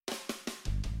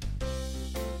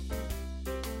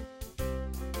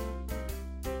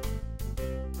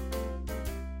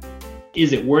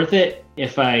Is it worth it?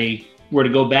 If I were to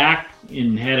go back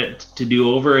and had it to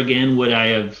do over again, would I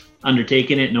have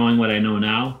undertaken it knowing what I know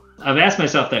now? I've asked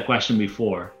myself that question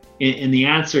before, and the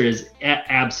answer is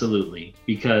absolutely,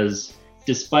 because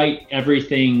despite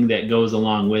everything that goes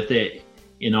along with it,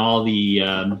 in all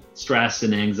the stress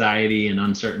and anxiety and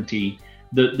uncertainty,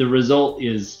 the result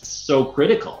is so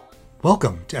critical.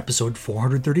 Welcome to episode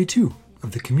 432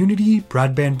 of the Community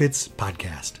Broadband Bits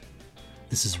podcast.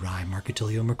 This is Rye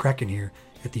Marketilio McCracken here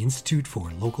at the Institute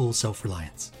for Local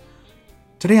Self-Reliance.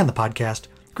 Today on the podcast,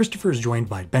 Christopher is joined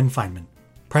by Ben Feynman,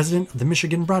 president of the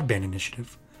Michigan Broadband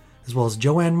Initiative, as well as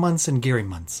Joanne Muntz and Gary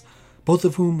Muntz, both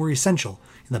of whom were essential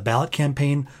in the ballot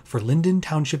campaign for Linden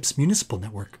Township's municipal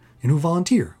network and who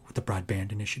volunteer with the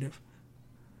Broadband Initiative.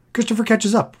 Christopher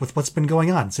catches up with what's been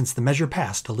going on since the measure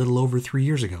passed a little over 3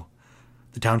 years ago.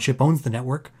 The township owns the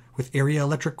network, with Area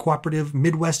Electric Cooperative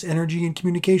Midwest Energy and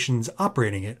Communications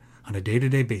operating it on a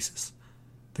day-to-day basis.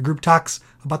 The group talks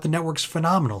about the network's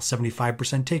phenomenal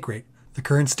 75% take rate, the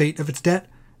current state of its debt,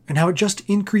 and how it just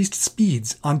increased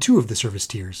speeds on 2 of the service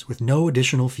tiers with no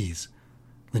additional fees.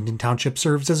 Linden Township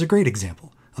serves as a great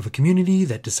example of a community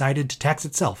that decided to tax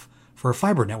itself for a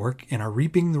fiber network and are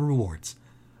reaping the rewards.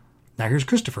 Now here's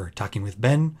Christopher talking with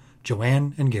Ben,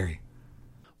 Joanne, and Gary.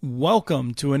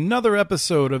 Welcome to another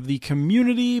episode of the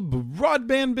Community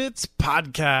Broadband Bits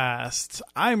podcast.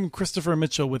 I'm Christopher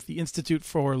Mitchell with the Institute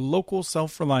for Local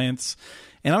Self-Reliance,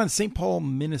 and I'm in St. Paul,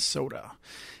 Minnesota.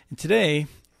 And today,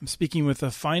 I'm speaking with a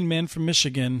fine man from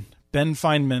Michigan, Ben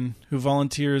Feynman, who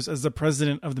volunteers as the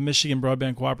president of the Michigan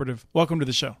Broadband Cooperative. Welcome to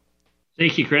the show.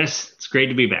 Thank you, Chris. It's great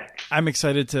to be back. I'm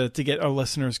excited to get our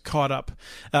listeners caught up.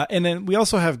 And then we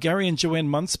also have Gary and Joanne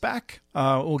Muntz back.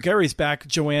 Gary's back.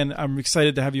 Joanne, I'm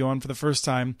excited to have you on for the first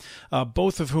time,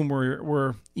 both of whom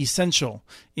were essential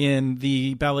in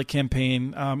the ballot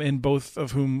campaign, and both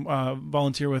of whom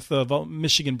volunteer with the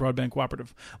Michigan Broadband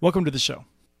Cooperative. Welcome to the show.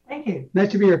 Thank you.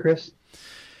 Nice to be here, Chris.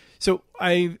 So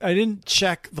I didn't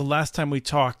check the last time we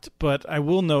talked, but I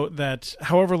will note that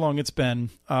however long it's been,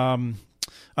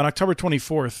 on October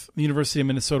 24th, the University of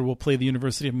Minnesota will play the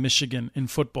University of Michigan in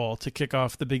football to kick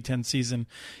off the Big Ten season,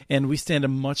 and we stand a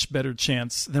much better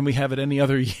chance than we have at any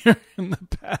other year in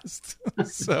the past.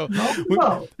 So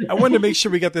I wanted to make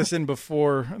sure we got this in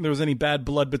before there was any bad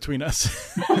blood between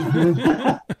us.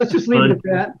 Let's just leave it at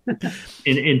that.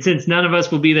 And since none of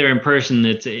us will be there in person,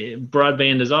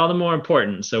 broadband is all the more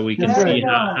important, so we can see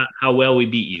how well we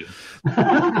beat you.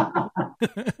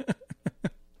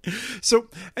 So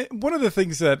one of the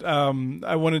things that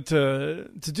I wanted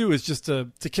to do is just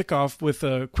to kick off with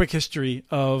a quick history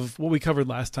of what we covered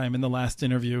last time in the last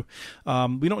interview.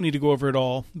 We don't need to go over it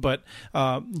all, but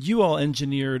you all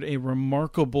engineered a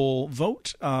remarkable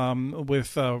vote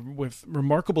with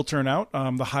remarkable turnout,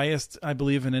 the highest, I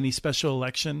believe, in any special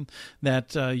election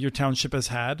that your township has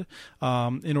had,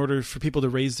 in order for people to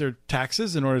raise their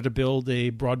taxes in order to build a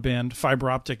broadband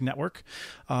fiber optic network.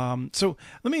 So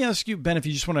let me ask you, Ben, if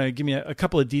you just want to give me a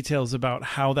couple of details about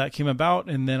how that came about,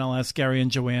 and then I'll ask Gary and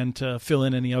Joanne to fill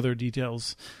in any other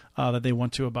details that they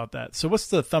want to about that. So what's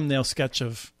the thumbnail sketch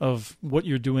of what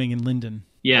you're doing in Linden?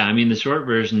 Yeah, I mean, the short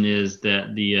version is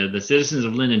that the citizens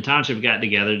of Linden Township got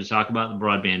together to talk about the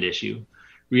broadband issue,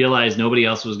 realized nobody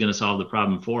else was going to solve the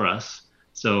problem for us,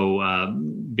 so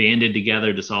banded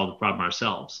together to solve the problem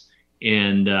ourselves.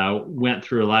 And went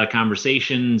through a lot of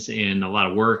conversations and a lot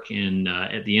of work. And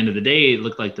at the end of the day, it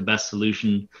looked like the best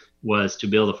solution was to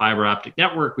build a fiber optic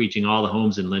network reaching all the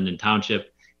homes in Linden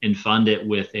Township and fund it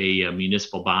with a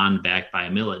municipal bond backed by a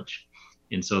millage.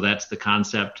 And so that's the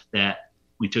concept that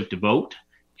we took to vote.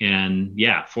 And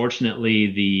yeah, fortunately,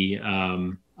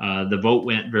 the vote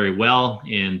went very well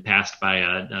and passed by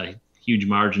a huge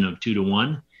margin of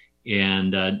 2-1.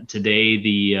 And today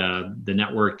the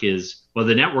network is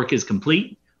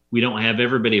complete. We don't have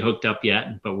everybody hooked up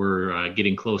yet, but we're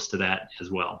getting close to that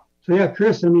as well. So yeah,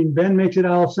 Chris, I mean, Ben makes it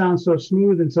all sound so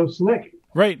smooth and so slick.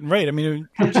 Right. I mean,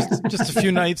 just a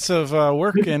few nights of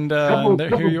work, and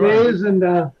here you are. Days and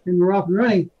we're off and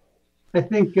running. I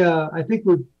think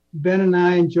Ben and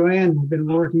I and Joanne have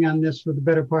been working on this for the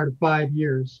better part of 5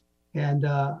 years, and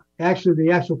actually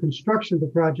the actual construction of the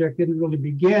project didn't really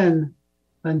begin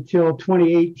until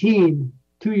 2018,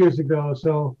 2 years ago.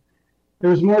 So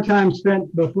there was more time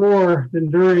spent before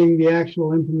than during the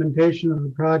actual implementation of the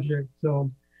project. So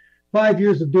 5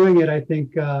 years of doing it, I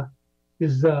think,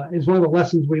 is one of the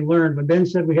lessons we learned. When Ben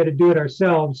said we had to do it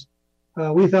ourselves,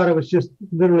 we thought it was just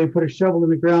literally put a shovel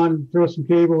in the ground, throw some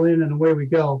cable in, and away we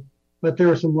go. But there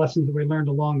were some lessons that we learned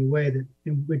along the way that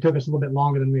it took us a little bit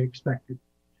longer than we expected.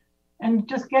 And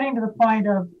just getting to the point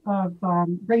of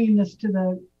bringing this to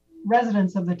the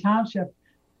residents of the township,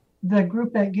 the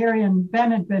group that Gary and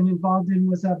Ben had been involved in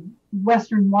was a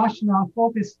Western Washtenaw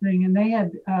focused thing, and they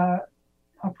had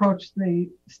approached the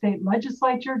state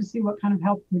legislature to see what kind of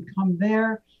help would come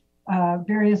there,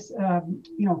 various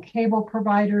cable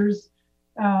providers,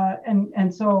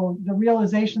 and so the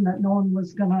realization that no one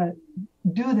was going to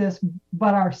do this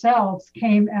but ourselves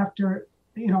came after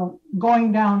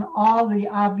going down all the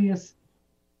obvious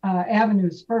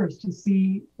avenues first to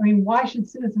see, why should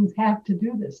citizens have to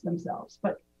do this themselves?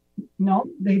 But no,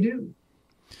 they do.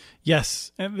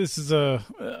 Yes, and this is a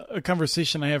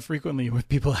conversation I have frequently with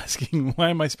people asking, why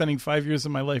am I spending 5 years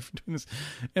of my life doing this?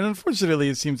 And unfortunately,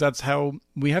 it seems that's how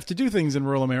we have to do things in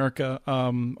rural America,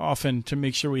 often, to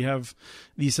make sure we have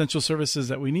the essential services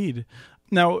that we need.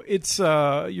 Now, it's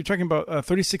you're talking about a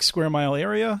 36 square mile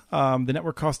area. The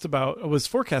network was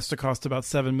forecast to cost about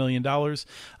 $7 million.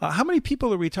 How many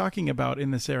people are we talking about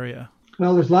in this area?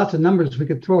 Well, there's lots of numbers we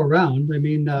could throw around.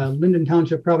 Linden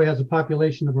Township probably has a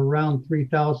population of around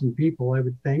 3,000 people, I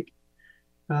would think.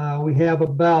 We have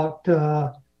about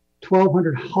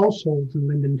 1,200 households in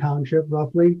Linden Township,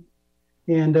 roughly.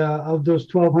 And of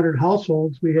those 1,200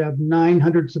 households, we have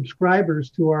 900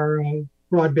 subscribers to our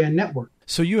broadband network.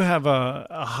 So you have a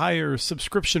higher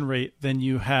subscription rate than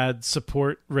you had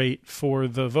support rate for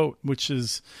the vote, which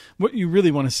is what you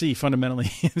really want to see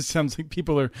fundamentally. It sounds like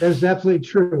people are... That's absolutely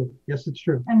true. Yes, it's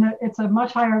true. And it's a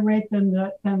much higher rate than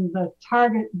the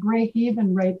target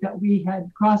break-even rate that we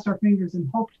had crossed our fingers and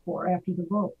hoped for after the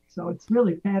vote. So it's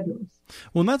really fabulous.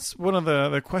 Well, and that's one of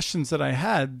the questions that I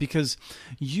had, because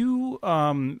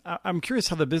I'm curious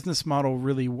how the business model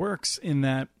really works, in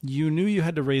that you knew you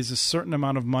had to raise a certain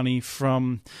amount of money from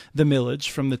the millage,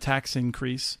 from the tax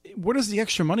increase. Where does the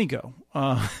extra money go,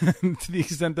 to the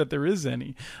extent that there is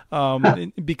any?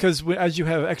 Because as you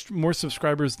have more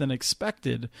subscribers than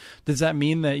expected, does that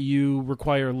mean that you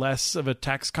require less of a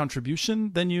tax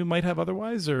contribution than you might have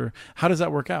otherwise, or how does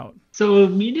that work out? So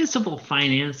municipal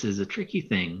finance is a tricky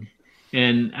thing.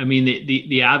 And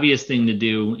the obvious thing to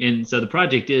do, and so the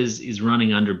project is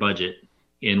running under budget,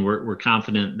 and we're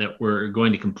confident that we're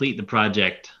going to complete the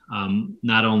project,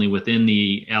 not only within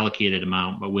the allocated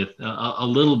amount, but with a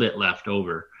little bit left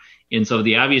over. And so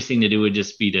the obvious thing to do would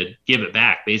just be to give it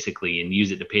back, basically, and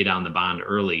use it to pay down the bond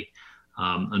early.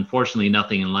 Unfortunately,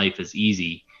 nothing in life is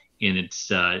easy, and it's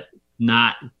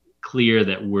not clear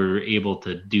that we're able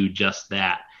to do just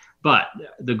that. But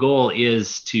the goal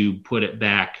is to put it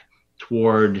back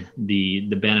toward the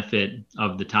benefit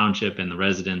of the township and the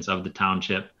residents of the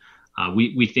township.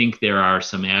 We think there are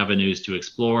some avenues to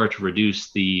explore to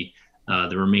reduce the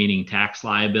remaining tax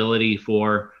liability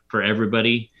for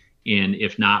everybody. And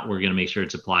if not, we're going to make sure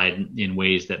it's applied in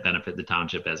ways that benefit the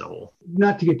township as a whole.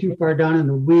 Not to get too far down in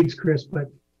the weeds, Chris, but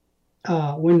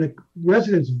when the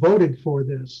residents voted for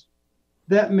this,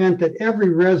 that meant that every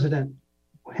resident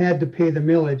had to pay the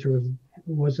millage, or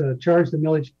was charged the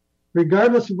millage,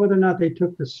 regardless of whether or not they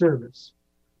took the service.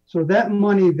 So that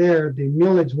money there, the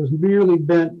millage, was merely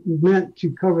meant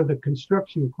to cover the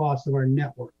construction costs of our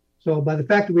network. So by the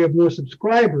fact that we have more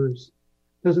subscribers,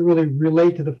 doesn't really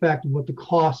relate to the fact of what the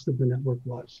cost of the network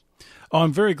was. Oh,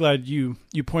 I'm very glad you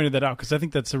pointed that out, because I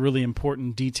think that's a really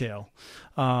important detail.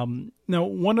 Now,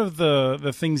 one of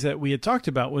the things that we had talked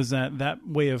about was that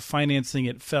way of financing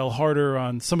it fell harder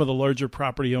on some of the larger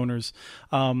property owners.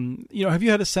 Have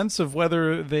you had a sense of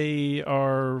whether they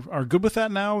are good with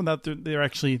that now, and that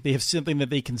they have something that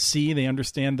they can see, they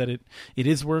understand that it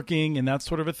is working, and that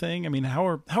sort of a thing?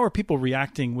 How are people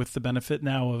reacting with the benefit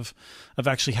now of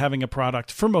actually having a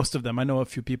product for most of them? I know a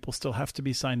few people still have to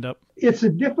be signed up. It's a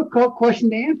difficult question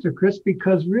to answer, Chris,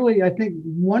 because really I think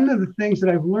one of the things that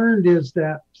I've learned is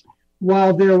that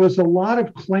while there was a lot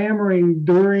of clamoring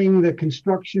during the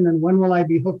construction and when will I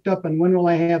be hooked up and when will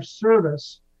I have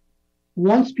service,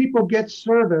 once people get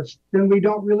service, then we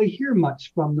don't really hear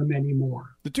much from them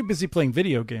anymore. They're too busy playing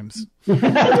video games.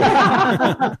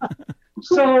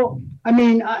 So,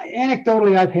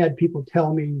 anecdotally, I've had people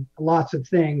tell me lots of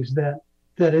things that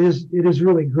it is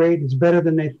really great. It's better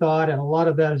than they thought, and a lot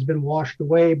of that has been washed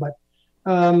away. But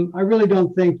I really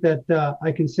don't think that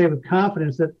I can say with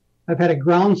confidence that I've had a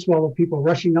groundswell of people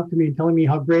rushing up to me and telling me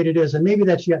how great it is, and maybe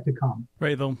that's yet to come.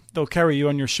 Right, they'll carry you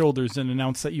on your shoulders and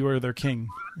announce that you are their king.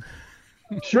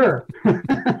 Sure.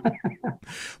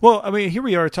 Well, here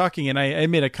we are talking, and I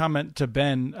made a comment to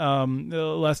Ben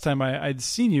the last time I'd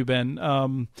seen you, Ben,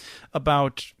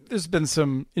 about there's been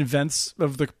some events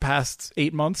of the past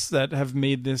 8 months that have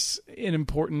made this an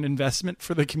important investment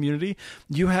for the community.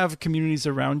 You have communities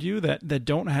around you that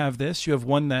don't have this. You have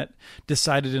one that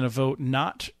decided in a vote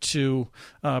not to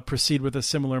proceed with a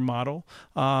similar model.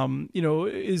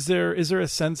 Is there a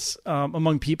sense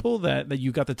among people that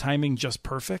you got the timing just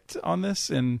perfect on this?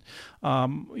 And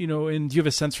and do you have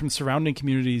a sense from surrounding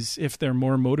communities if they're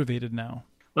more motivated now?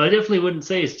 Well, I definitely wouldn't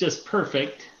say it's just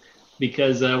perfect,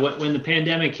 because when the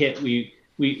pandemic hit, we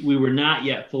were not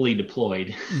yet fully deployed.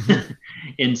 Mm-hmm.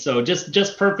 And so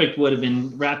just perfect would have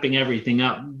been wrapping everything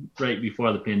up right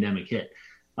before the pandemic hit.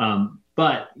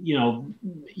 But,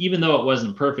 even though it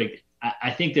wasn't perfect,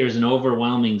 I think there's an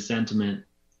overwhelming sentiment,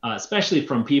 especially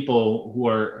from people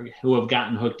who have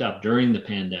gotten hooked up during the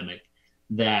pandemic,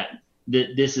 that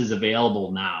this is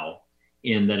available now,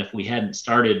 and that if we hadn't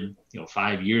started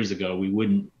 5 years ago, we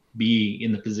wouldn't be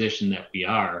in the position that we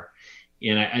are.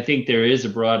 And I think there is a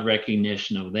broad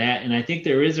recognition of that, and I think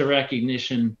there is a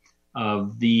recognition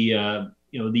of the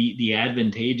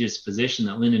advantageous position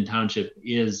that Linden Township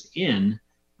is in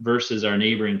versus our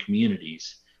neighboring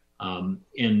communities.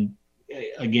 And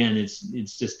again,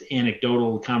 it's just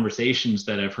anecdotal conversations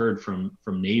that I've heard from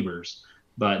neighbors.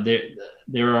 But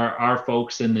there are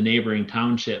folks in the neighboring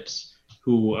townships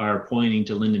who are pointing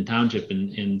to Linden Township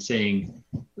and saying,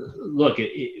 look,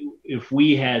 if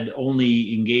we had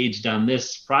only engaged on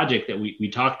this project that we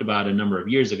talked about a number of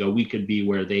years ago, we could be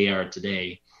where they are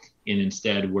today. And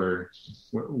instead we're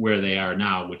where they are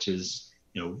now, which is,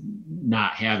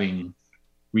 not having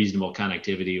reasonable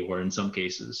connectivity, or in some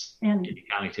cases, any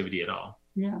connectivity at all.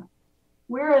 Yeah.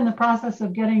 We're in the process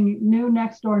of getting new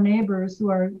next door neighbors who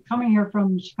are coming here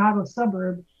from Chicago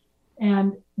suburb,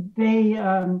 and they,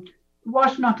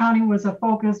 Washtenaw County was a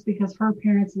focus because her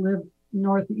parents live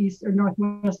northeast or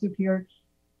northwest of here,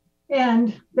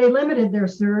 and they limited their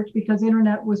search because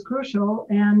internet was crucial,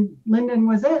 and Linden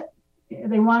was it.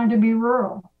 They wanted to be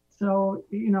rural. So,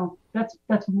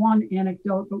 that's one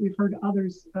anecdote, but we've heard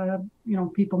others,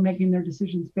 people making their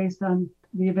decisions based on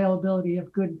the availability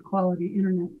of good quality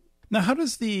internet. Now, how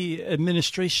does the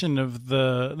administration of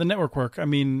the network work? I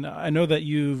mean, I know that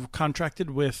you've contracted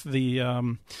with with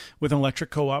an electric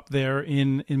co-op there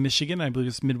in Michigan. I believe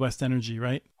it's Midwest Energy,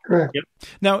 right? Correct. Yep.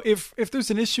 Now, if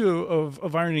there's an issue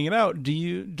of ironing it out,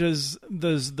 does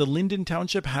the Linden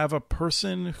Township have a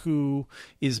person who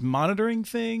is monitoring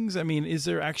things? I mean, is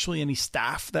there actually any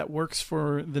staff that works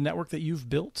for the network that you've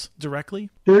built directly?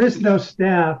 There is no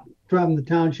staff from the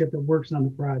township that works on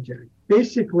the project.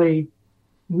 Basically,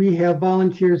 we have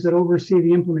volunteers that oversee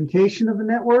the implementation of the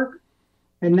network.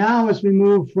 And now as we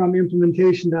move from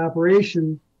implementation to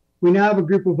operation, we now have a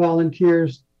group of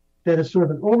volunteers that is sort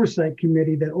of an oversight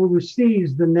committee that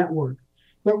oversees the network.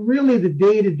 But really the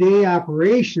day-to-day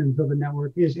operations of the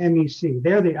network is MEC.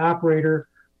 They're the operator.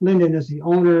 Linden is the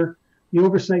owner. The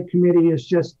oversight committee is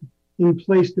just in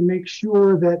place to make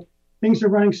sure that things are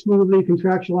running smoothly,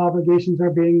 contractual obligations are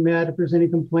being met. If there's any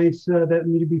complaints that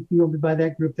need to be fielded by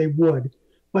that group, they would.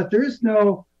 But there is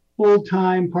no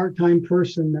full-time, part-time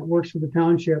person that works for the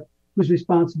township whose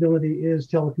responsibility is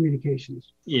telecommunications.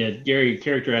 Yeah, Gary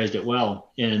characterized it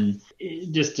well. And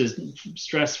just to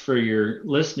stress for your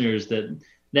listeners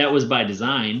that was by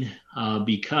design,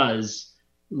 because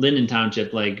Linden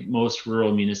Township, like most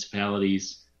rural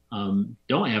municipalities,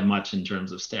 don't have much in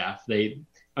terms of staff.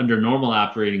 Under normal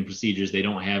operating procedures, they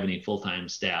don't have any full-time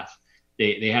staff.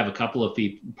 They have a couple of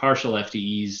partial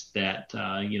FTEs that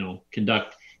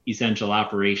conduct essential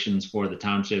operations for the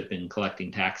township and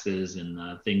collecting taxes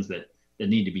and things that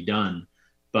need to be done.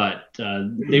 But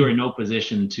they were in no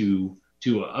position to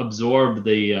absorb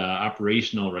the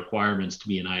operational requirements to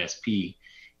be an ISP,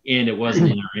 and it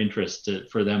wasn't in our interest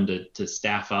for them to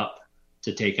staff up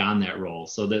to take on that role.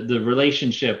 So the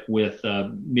relationship with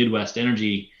Midwest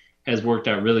Energy has worked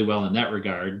out really well in that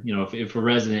regard. If a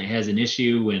resident has an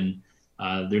issue and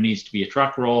there needs to be a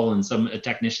truck roll and a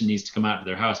technician needs to come out to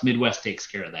their house, Midwest takes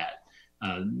care of that.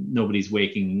 Nobody's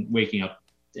waking up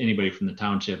anybody from the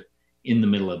township in the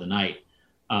middle of the night.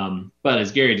 But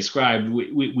as Gary described,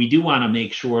 we do want to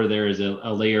make sure there is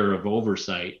a layer of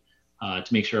oversight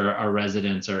to make sure our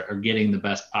residents are getting the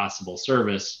best possible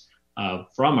service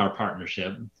from our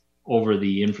partnership over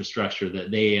the infrastructure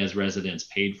that they as residents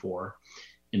paid for.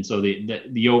 And so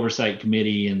the oversight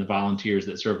committee and the volunteers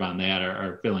that serve on that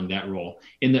are filling that role.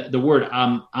 And the word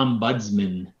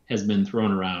ombudsman has been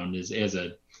thrown around as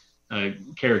a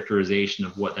characterization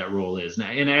of what that role is.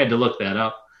 And I had to look that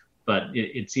up, but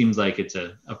it seems like it's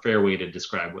a fair way to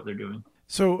describe what they're doing.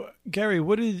 So, Gary,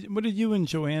 what did you and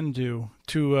Joanne do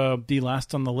to be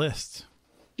last on the list?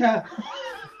 Yeah.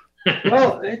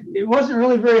 Well, it wasn't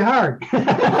really very hard.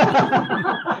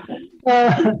 I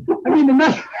mean,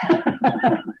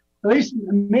 at least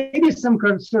maybe some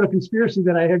sort of conspiracy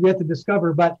that I have yet to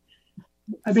discover, but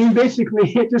I mean,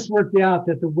 basically, it just worked out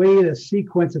that the way the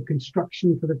sequence of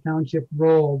construction for the township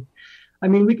rolled, I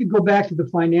mean, we could go back to the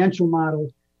financial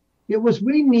model. It was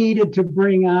we needed to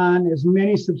bring on as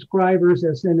many subscribers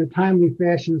as in a timely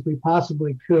fashion as we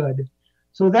possibly could.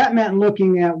 So that meant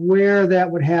looking at where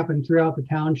that would happen throughout the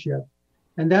township.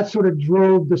 And that sort of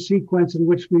drove the sequence in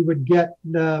which we would get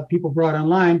the people brought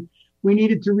online. We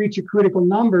needed to reach a critical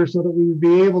number so that we would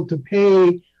be able to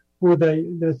pay for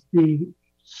the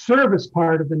service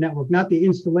part of the network, not the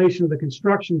installation of the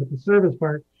construction, but the service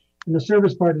part. And the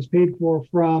service part is paid for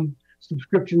from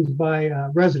subscriptions by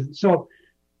residents. So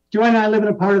Joanne and I live in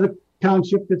a part of the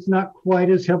township that's not quite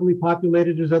as heavily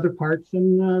populated as other parts.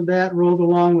 And that rolled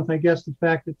along with, I guess, the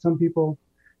fact that some people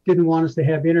didn't want us to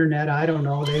have internet. I don't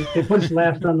know. They put us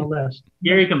last on the list.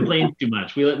 Gary complains too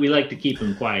much. We like to keep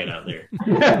him quiet out there.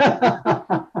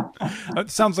 It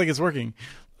sounds like it's working.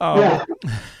 Yeah.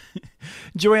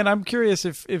 Joanne, I'm curious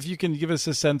if you can give us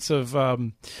a sense of,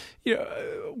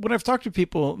 when I've talked to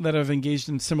people that have engaged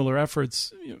in similar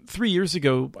efforts, 3 years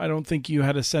ago, I don't think you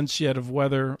had a sense yet of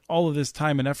whether all of this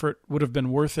time and effort would have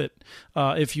been worth it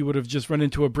if you would have just run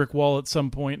into a brick wall at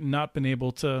some point and not been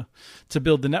able to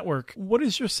build the network. What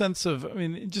is your sense of, I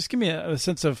mean, just give me a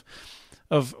sense of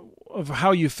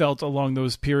how you felt along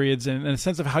those periods and a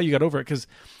sense of how you got over it. Because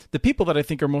the people that I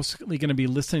think are mostly going to be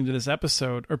listening to this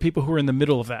episode are people who are in the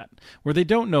middle of that, where they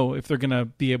don't know if they're going to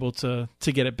be able to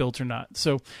get it built or not.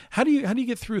 So how do you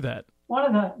get through that? One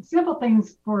of the simple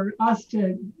things for us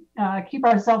to keep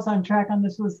ourselves on track on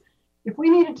this was if we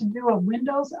needed to do a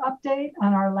Windows update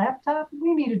on our laptop,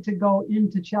 we needed to go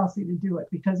into Chelsea to do it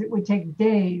because it would take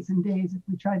days and days if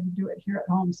we tried to do it here at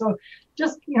home. So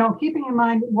just, keeping in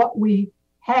mind what we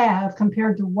have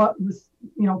compared to what was,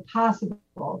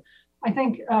 possible. I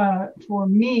think for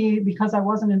me, because I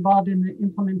wasn't involved in the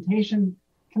implementation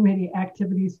committee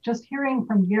activities, just hearing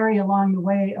from Gary along the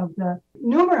way of the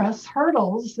numerous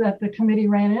hurdles that the committee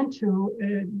ran into,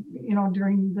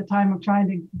 during the time of trying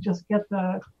to just get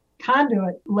the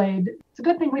conduit laid. It's a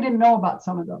good thing we didn't know about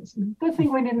some of those. It's a good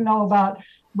thing we didn't know about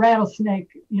rattlesnake,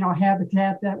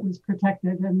 habitat that was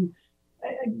protected and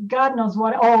God knows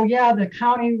what. Oh yeah, the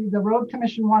road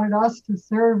commission wanted us to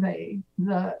survey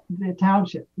the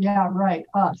township. Yeah, right,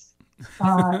 us.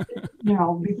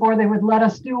 Before they would let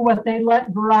us do what they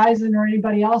let Verizon or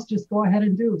anybody else just go ahead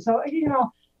and do. So,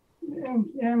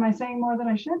 am I saying more than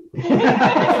I should?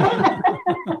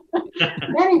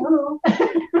 Anywho.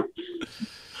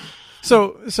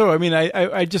 So I mean,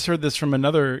 I just heard this from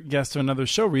another guest on another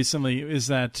show recently. Is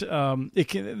that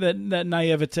that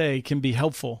naivete can be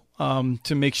helpful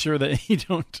to make sure that you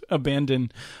don't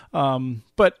abandon.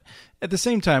 But at the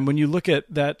same time, when you look at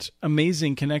that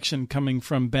amazing connection coming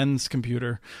from Ben's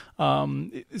computer,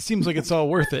 it seems like it's all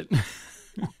worth it.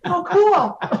 Oh,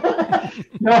 cool!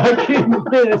 No,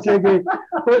 that's so great.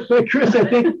 But Chris, I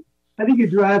think you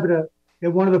drive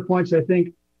at one of the points. I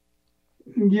think.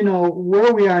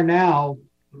 Where we are now,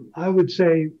 I would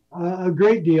say a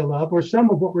great deal of, or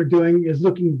some of what we're doing is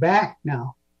looking back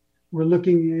now. We're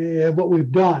looking at what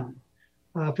we've done.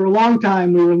 For a long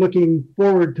time, we were looking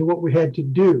forward to what we had to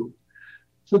do.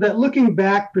 So that looking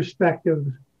back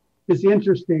perspective is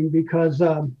interesting because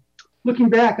looking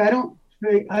back, I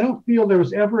don't feel there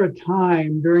was ever a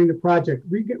time during the project.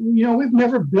 We've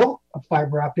never built a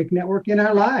fiber optic network in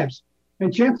our lives.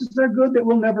 And chances are good that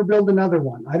we'll never build another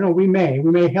one. I don't know, we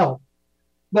may help.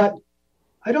 But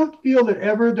I don't feel that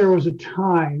ever there was a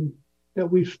time that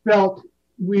we felt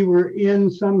we were in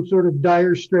some sort of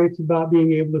dire straits about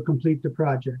being able to complete the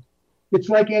project. It's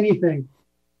like anything.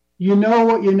 You know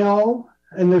what you know,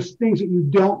 and there's things that you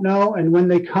don't know. And when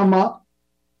they come up,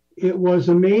 it was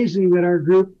amazing that our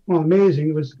group,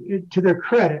 it was to their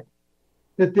credit,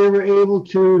 that they were able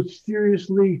to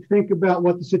seriously think about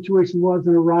what the situation was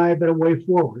and arrive at a way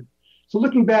forward. So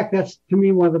looking back, that's to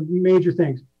me one of the major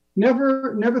things.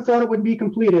 Never thought it would be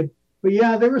completed, but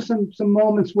yeah, there were some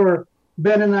moments where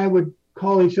Ben and I would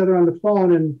call each other on the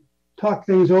phone and talk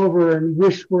things over and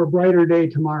wish for a brighter day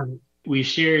tomorrow. We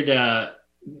shared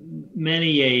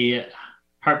many a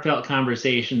heartfelt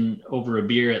conversation over a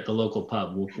beer at the local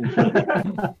pub.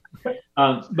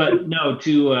 But no,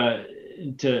 to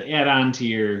add on to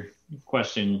your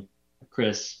question,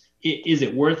 Chris, is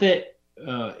it worth it?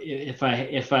 If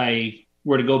I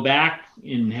were to go back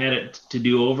and had it to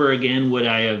do over again, would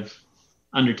I have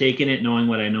undertaken it knowing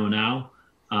what I know now?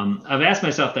 I've asked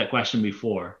myself that question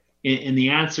before, and the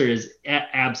answer is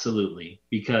absolutely,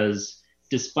 because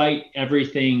despite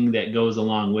everything that goes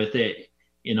along with it,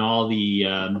 in all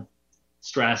the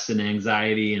stress and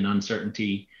anxiety and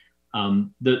uncertainty,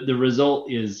 the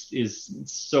result is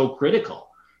so critical.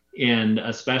 And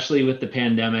especially with the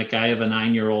pandemic, I have a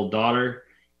 9-year-old daughter,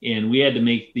 and we had to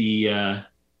make the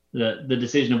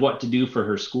decision of what to do for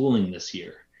her schooling this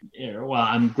year. Well,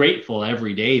 I'm grateful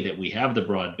every day that we have the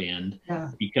broadband,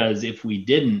 because if we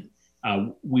didn't,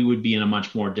 we would be in a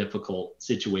much more difficult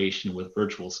situation with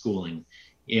virtual schooling.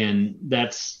 And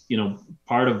that's,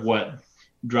 part of what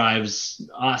drives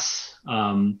us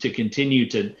to continue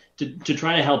to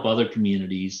try to help other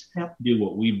communities do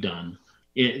what we've done.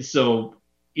 It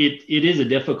is a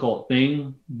difficult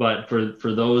thing, but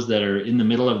for those that are in the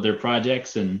middle of their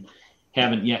projects and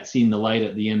haven't yet seen the light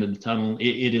at the end of the tunnel,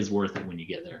 it is worth it when you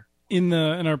get there. In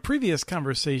our previous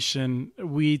conversation,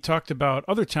 we talked about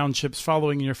other townships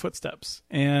following in your footsteps,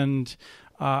 and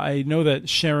I know that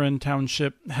Sharon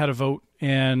Township had a vote,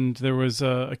 and there was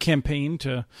a campaign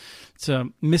to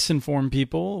misinform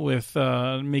people with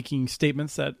making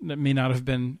statements that may not have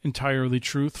been entirely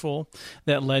truthful,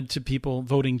 that led to people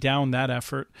voting down that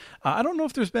effort. I don't know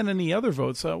if there's been any other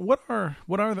votes. What are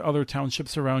the other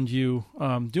townships around you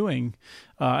doing?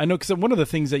 I know, because one of the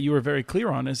things that you were very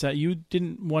clear on is that you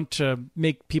didn't want to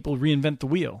make people reinvent the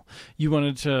wheel. You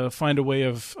wanted to find a way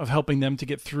of helping them to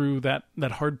get through that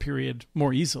hard period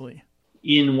more easily.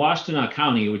 In Washtenaw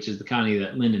County, which is the county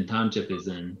that Linden Township is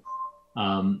in,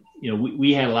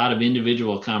 we had a lot of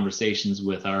individual conversations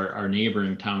with our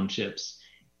neighboring townships,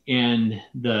 and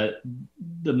the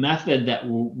method that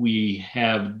we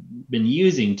have been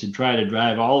using to try to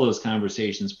drive all those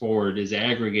conversations forward is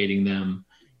aggregating them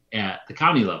at the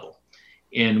county level.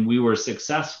 And we were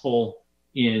successful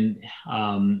in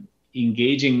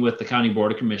engaging with the County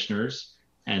Board of Commissioners,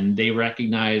 and they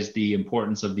recognized the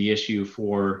importance of the issue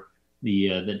for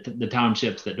the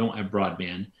townships that don't have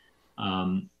broadband.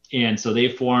 And so they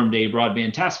formed a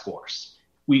broadband task force.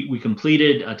 We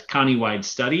completed a countywide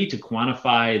study to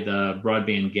quantify the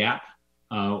broadband gap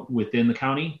within the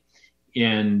county.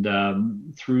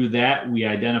 And through that, we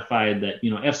identified that,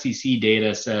 FCC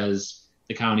data says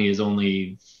the county is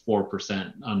only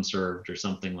 4% unserved or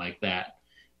something like that.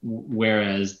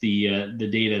 Whereas the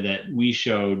data that we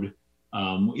showed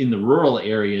in the rural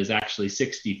areas, actually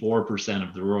 64%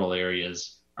 of the rural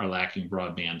areas are lacking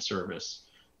broadband service.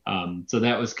 So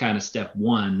that was kind of step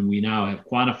one. We now have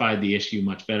quantified the issue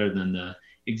much better than the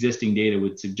existing data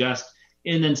would suggest.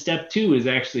 And then step two is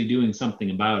actually doing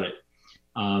something about it.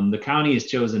 The county has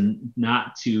chosen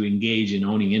not to engage in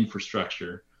owning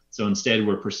infrastructure. So instead,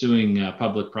 we're pursuing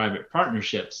public-private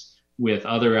partnerships with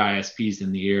other ISPs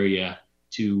in the area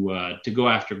to go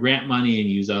after grant money and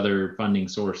use other funding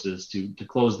sources to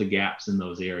close the gaps in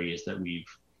those areas that we've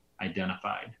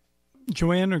identified.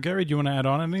 Joanne or Gary, do you want to add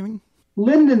on anything?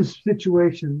 Linden's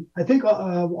situation, I think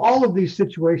all of these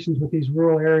situations with these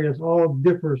rural areas all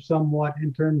differ somewhat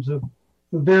in terms of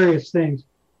various things.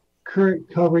 Current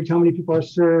coverage, how many people are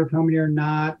served, how many are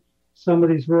not. Some of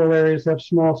these rural areas have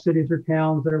small cities or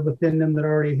towns that are within them that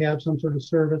already have some sort of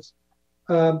service.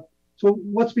 So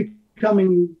what's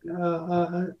becoming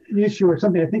an issue or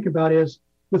something I think about is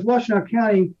with Washtenaw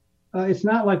County, it's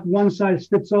not like one size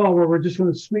fits all where we're just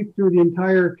going to sweep through the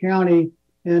entire county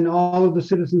and all of the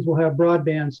citizens will have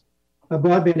broadband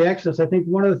access. I think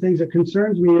one of the things that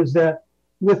concerns me is that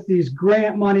with these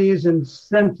grant monies and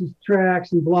census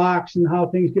tracts and blocks and how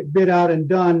things get bid out and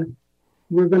done,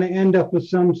 we're going to end up with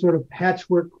some sort of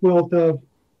patchwork quilt of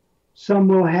some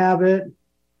will have it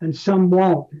and some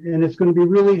won't. And it's going to be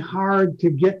really hard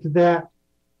to get to that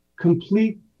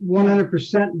complete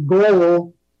 100%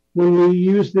 goal when we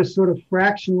use this sort of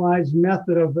fractionalized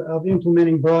method of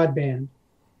implementing broadband.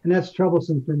 And that's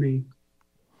troublesome for me.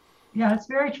 Yeah, it's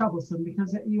very troublesome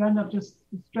because you end up just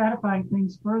stratifying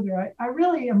things further. I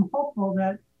really am hopeful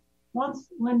that once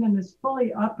Linden is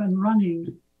fully up and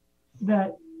running,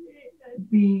 that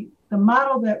the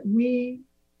model that we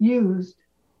used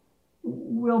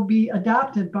will be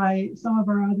adopted by some of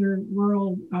our other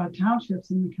rural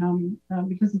townships in the county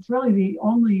because it's really the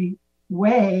only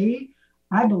way,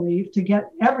 I believe, to get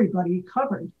everybody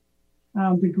covered.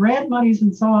 The grant monies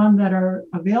and so on that are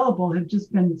available have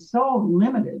just been so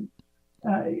limited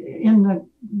in the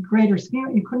greater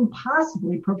scheme. You couldn't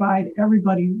possibly provide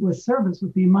everybody with service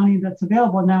with the money that's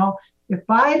available. Now, if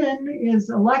Biden is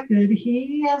elected,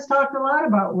 he has talked a lot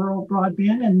about rural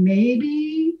broadband and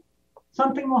maybe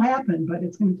something will happen, but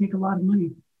it's going to take a lot of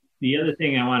money. The other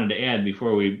thing I wanted to add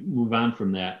before we move on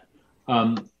from that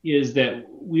is that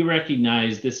we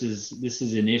recognize this is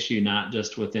an issue not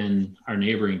just within our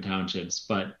neighboring townships,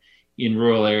 but in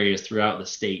rural areas throughout the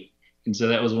state. And so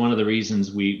that was one of the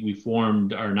reasons we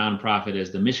formed our nonprofit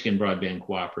as the Michigan Broadband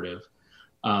Cooperative.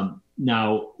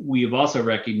 Now, we have also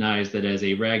recognized that as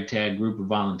a ragtag group of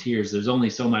volunteers, there's only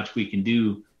so much we can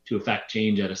do to affect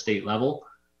change at a state level.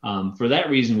 For that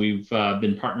reason, we've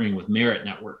been partnering with Merit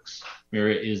Networks.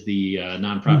 Merit is the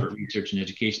nonprofit research and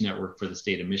education network for the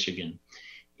state of Michigan.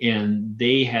 And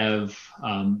they have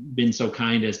been so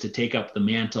kind as to take up the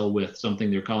mantle with something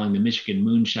they're calling the Michigan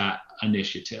Moonshot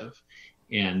Initiative.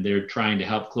 And they're trying to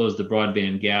help close the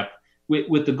broadband gap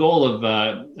with the goal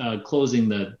of closing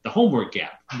the homework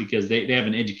gap, because they have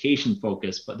an education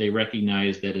focus, but they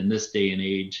recognize that in this day and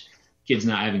age, kids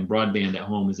not having broadband at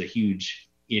home is a huge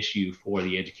issue for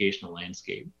the educational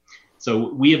landscape. So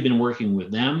we have been working with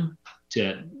them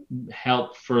to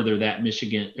help further that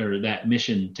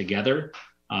mission together.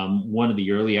 One of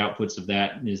the early outputs of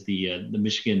that is the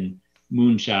Michigan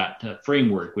Moonshot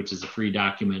Framework, which is a free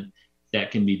document that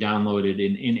can be downloaded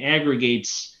and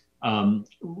aggregates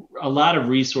a lot of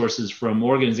resources from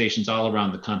organizations all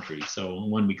around the country. So I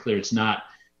want to be clear, it's not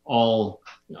all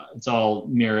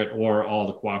Merit or all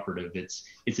the cooperative.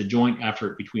 It's a joint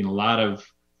effort between a lot of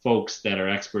folks that are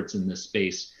experts in this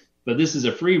space. But this is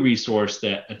a free resource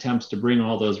that attempts to bring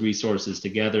all those resources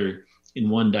together in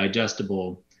one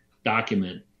digestible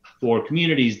document for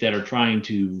communities that are trying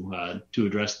to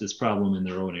address this problem in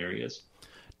their own areas.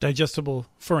 Digestible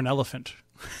for an elephant.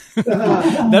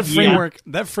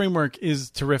 That framework is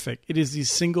terrific. It is the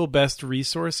single best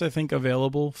resource, I think,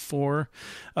 available for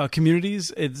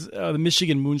communities. It's the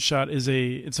Michigan Moonshot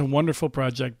it's a wonderful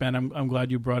project, Ben. I'm glad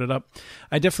you brought it up.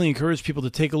 I definitely encourage people to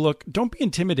take a look. Don't be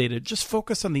intimidated. Just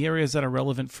focus on the areas that are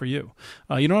relevant for you.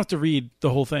 You don't have to read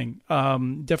the whole thing.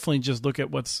 Definitely just look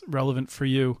at what's relevant for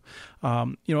you.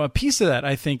 A piece of that,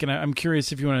 I think, and I'm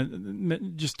curious if you want to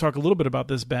just talk a little bit about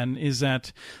this, Ben, is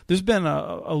that there's been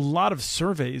a lot of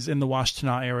surveys in the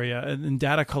Washtenaw area and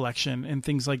data collection and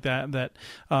things like that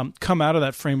come out of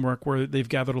that framework where they've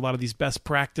gathered a lot of these best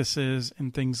practices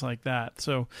and things like that.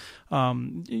 So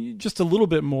just a little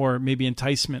bit more maybe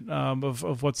enticement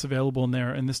of what's available in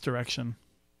there in this direction.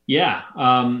 Yeah.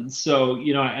 So,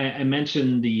 I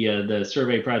mentioned the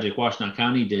survey project Washtenaw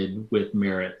County did with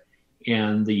Merit,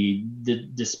 and the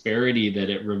disparity that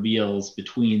it reveals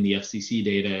between the FCC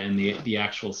data and the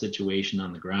actual situation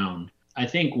on the ground. I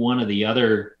think one of the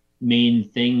other main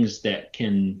benefits that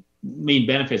can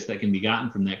be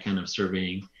gotten from that kind of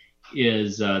surveying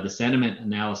is the sentiment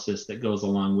analysis that goes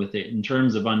along with it in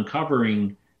terms of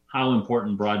uncovering how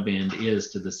important broadband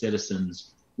is to the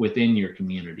citizens within your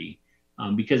community.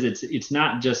 Because it's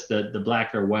not just the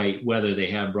black or white, whether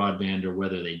they have broadband or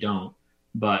whether they don't,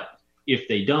 but if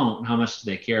they don't, how much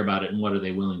do they care about it and what are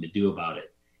they willing to do about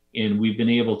it? And we've been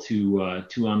able to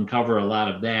uncover a lot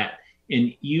of that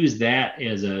and use that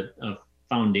as a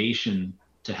foundation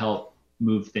to help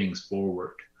move things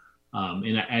forward.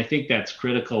 And I think that's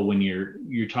critical when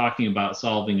you're talking about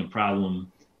solving a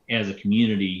problem as a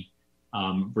community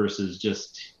versus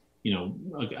just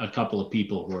a couple of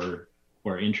people who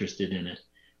are interested in it.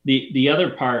 The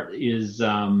other part is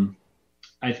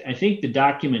I think the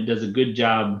document does a good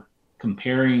job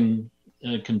contrasting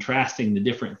the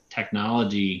different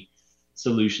technology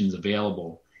solutions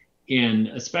available. And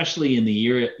especially in the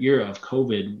year of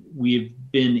COVID, we've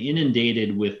been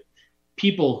inundated with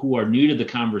people who are new to the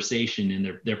conversation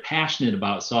and they're passionate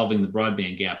about solving the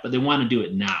broadband gap, but they want to do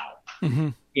it now. Mm-hmm.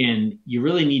 And you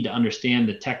really need to understand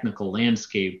the technical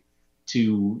landscape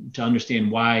to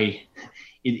understand why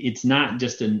it's not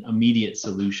just an immediate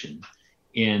solution.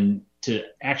 And to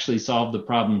actually solve the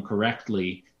problem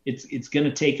correctly, it's going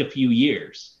to take a few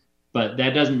years, but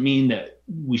that doesn't mean that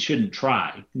we shouldn't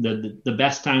try. The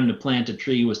best time to plant a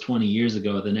tree was 20 years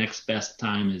ago. The next best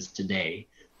time is today.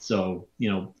 So,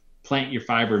 plant your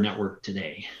fiber network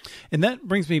today. And that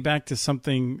brings me back to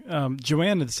something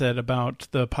Joanne had said about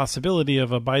the possibility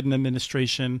of a Biden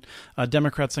administration.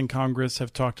 Democrats in Congress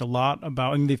have talked a lot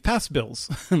about, and they've passed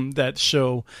bills that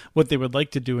show what they would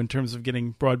like to do in terms of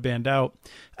getting broadband out.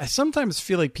 I sometimes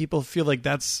feel like people feel like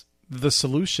that's the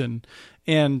solution.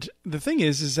 And the thing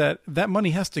is that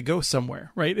money has to go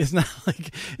somewhere, right? It's not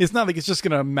like it's just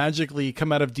going to magically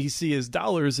come out of DC as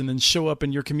dollars and then show up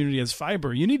in your community as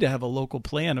fiber. You need to have a local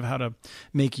plan of how to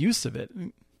make use of it.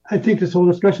 I think this whole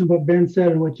discussion, what Ben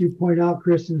said and what you point out,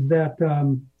 Chris, is that,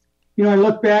 I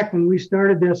look back when we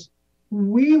started this,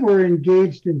 we were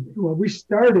engaged we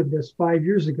started this 5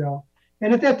 years ago.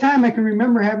 And at that time, I can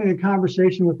remember having a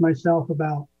conversation with myself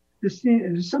about, is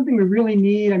this something we really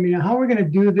need? I mean, how are we going to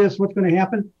do this? What's going to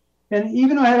happen? And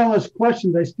even though I had all those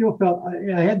questions, I still felt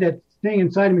I had that thing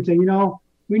inside of me saying,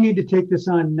 we need to take this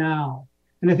on now.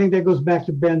 And I think that goes back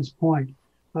to Ben's point.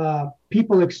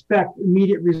 people expect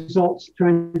immediate results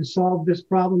trying to solve this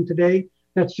problem today.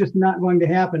 That's just not going to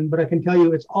happen. But I can tell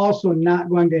you it's also not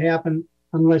going to happen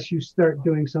unless you start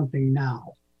doing something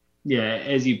now. Yeah,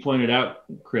 as you pointed out,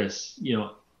 Chris,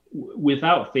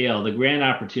 without fail, the grant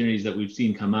opportunities that we've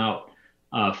seen come out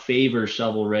favor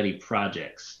shovel-ready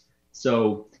projects.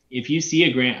 So if you see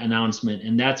a grant announcement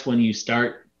and that's when you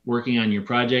start working on your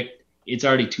project, it's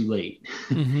already too late.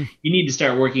 Mm-hmm. You need to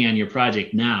start working on your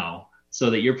project now so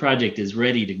that your project is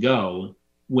ready to go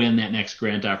when that next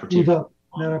grant opportunity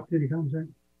comes. Right?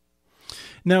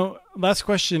 Now, last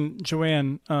question,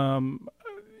 Joanne.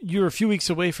 You're a few weeks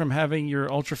away from having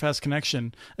your ultra-fast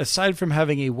connection. Aside from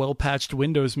having a well-patched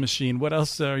Windows machine, what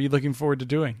else are you looking forward to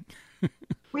doing?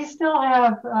 We still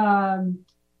have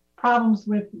problems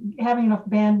with having enough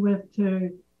bandwidth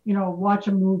to, watch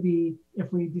a movie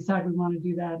if we decide we want to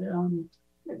do that.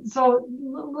 So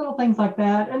little things like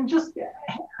that, and just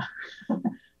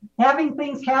having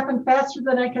things happen faster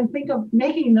than I can think of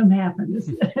making them happen.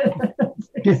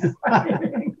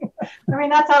 I mean,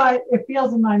 that's how it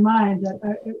feels in my mind.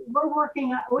 That we're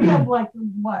working. We have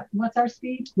what's our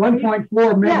speed? 1.4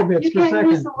 megabits per second. You can't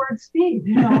use the word speed,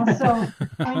 So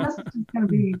I mean, this is just going to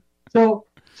be. So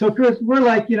Chris, we're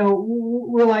like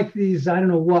these. I don't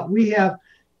know what we have.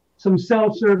 Some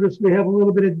cell service. We have a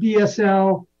little bit of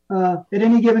DSL. At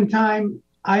any given time,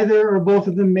 either or both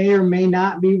of them may or may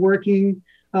not be working.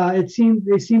 They seem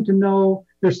to know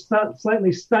they're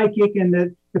slightly psychic, and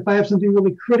that if I have something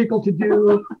really critical to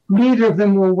do, neither of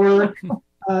them will work.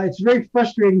 It's very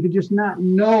frustrating to just not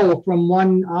know from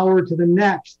 1 hour to the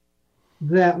next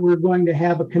that we're going to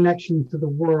have a connection to the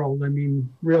world. I mean,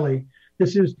 really,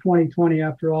 this is 2020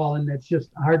 after all, and it's just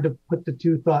hard to put the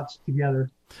two thoughts together.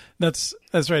 That's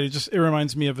right. It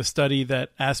reminds me of a study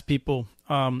that asked people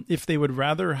if they would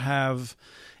rather have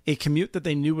a commute that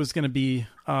they knew was going to be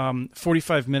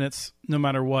 45 minutes no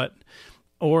matter what,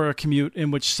 or a commute in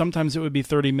which sometimes it would be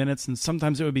 30 minutes and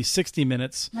sometimes it would be 60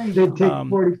 minutes. They'd take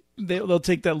 40. They'll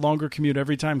take that longer commute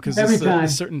every time because it's the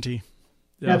certainty.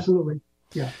 Yeah. Absolutely.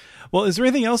 Yeah. Well, is there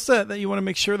anything else that you want to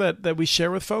make sure that we share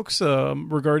with folks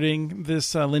regarding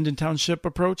this Linden Township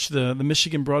approach, the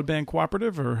Michigan Broadband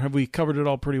Cooperative, or have we covered it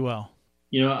all pretty well?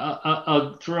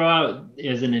 I'll throw out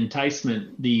as an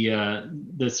enticement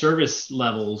the service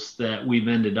levels that we've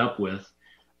ended up with,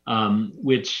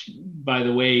 which, by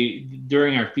the way,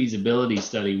 during our feasibility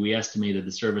study, we estimated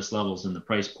the service levels and the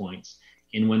price points.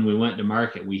 And when we went to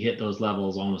market, we hit those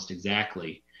levels almost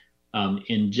exactly.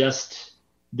 In just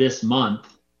this month,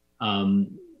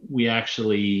 we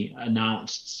actually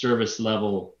announced service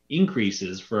level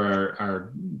increases for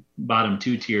our bottom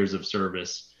two tiers of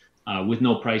service with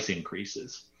no price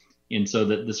increases. And so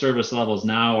the service levels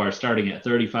now are starting at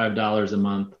 $35 a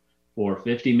month for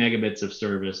 50 megabits of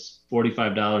service,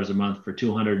 $45 a month for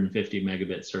 250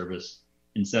 megabit service,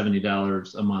 and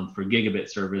 $70 a month for gigabit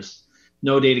service.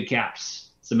 No data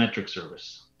caps, symmetric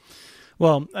service.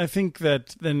 Well, I think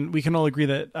that then we can all agree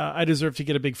that I deserve to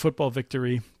get a big football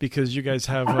victory because you guys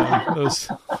have those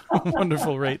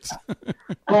wonderful rates.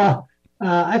 Well,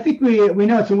 I think we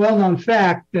know it's a well-known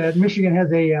fact that Michigan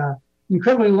has a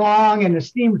incredibly long and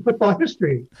esteemed football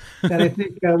history that I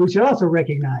think we should also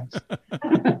recognize.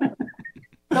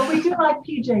 But we do like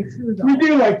PJ too, though. We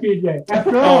do like PJ.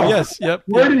 After all, yes, yep.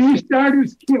 Where did he start?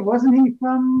 Wasn't he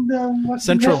from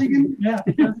Central? Michigan? Yeah.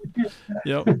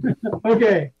 Yep.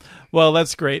 Okay. Well,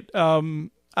 that's great.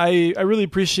 I really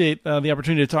appreciate the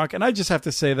opportunity to talk. And I just have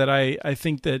to say that I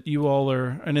think that you all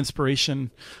are an inspiration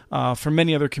for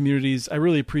many other communities. I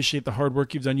really appreciate the hard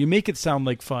work you've done. You make it sound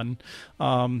like fun.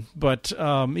 But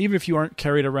even if you aren't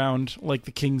carried around like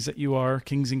the kings that you are,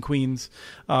 kings and queens,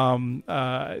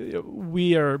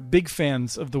 we are big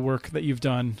fans of the work that you've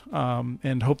done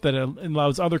and hope that it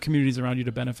allows other communities around you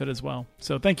to benefit as well.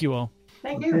 So thank you all.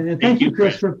 Thank you. And thank you,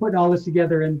 Chris, for putting all this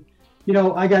together. And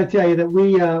I got to tell you that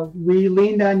we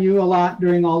leaned on you a lot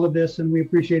during all of this, and we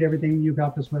appreciate everything you've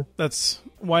helped us with. That's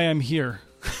why I'm here.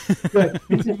 Good.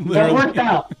 That worked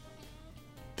out.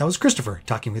 That was Christopher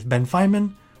talking with Ben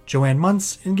Feynman, Joanne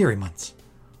Muntz, and Gary Muntz.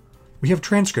 We have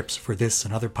transcripts for this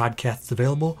and other podcasts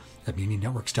available at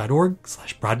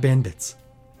muninetworks.org/broadbandbits.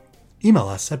 Email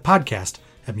us at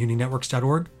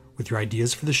podcast@muninetworks.org with your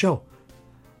ideas for the show.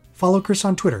 Follow Chris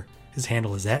on Twitter. His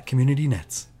handle is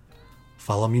 @CommunityNets.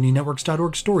 Follow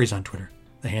muninetworks.org stories on Twitter.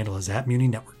 The handle is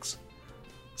 @muninetworks.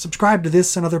 Subscribe to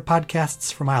this and other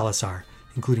podcasts from ILSR,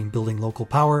 including Building Local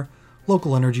Power,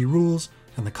 Local Energy Rules,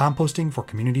 and the Composting for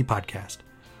Community podcast.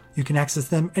 You can access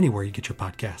them anywhere you get your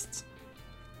podcasts.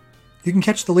 You can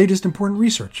catch the latest important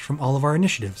research from all of our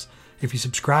initiatives if you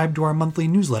subscribe to our monthly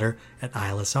newsletter at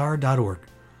ilsr.org.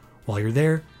 While you're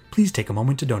there, please take a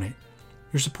moment to donate.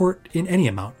 Your support in any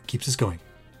amount keeps us going.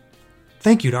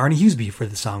 Thank you to Arnie Huseby for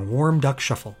the song Warm Duck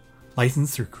Shuffle,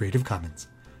 licensed through Creative Commons.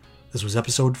 This was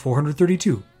episode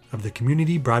 432 of the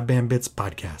Community Broadband Bits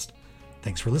podcast.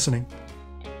 Thanks for listening.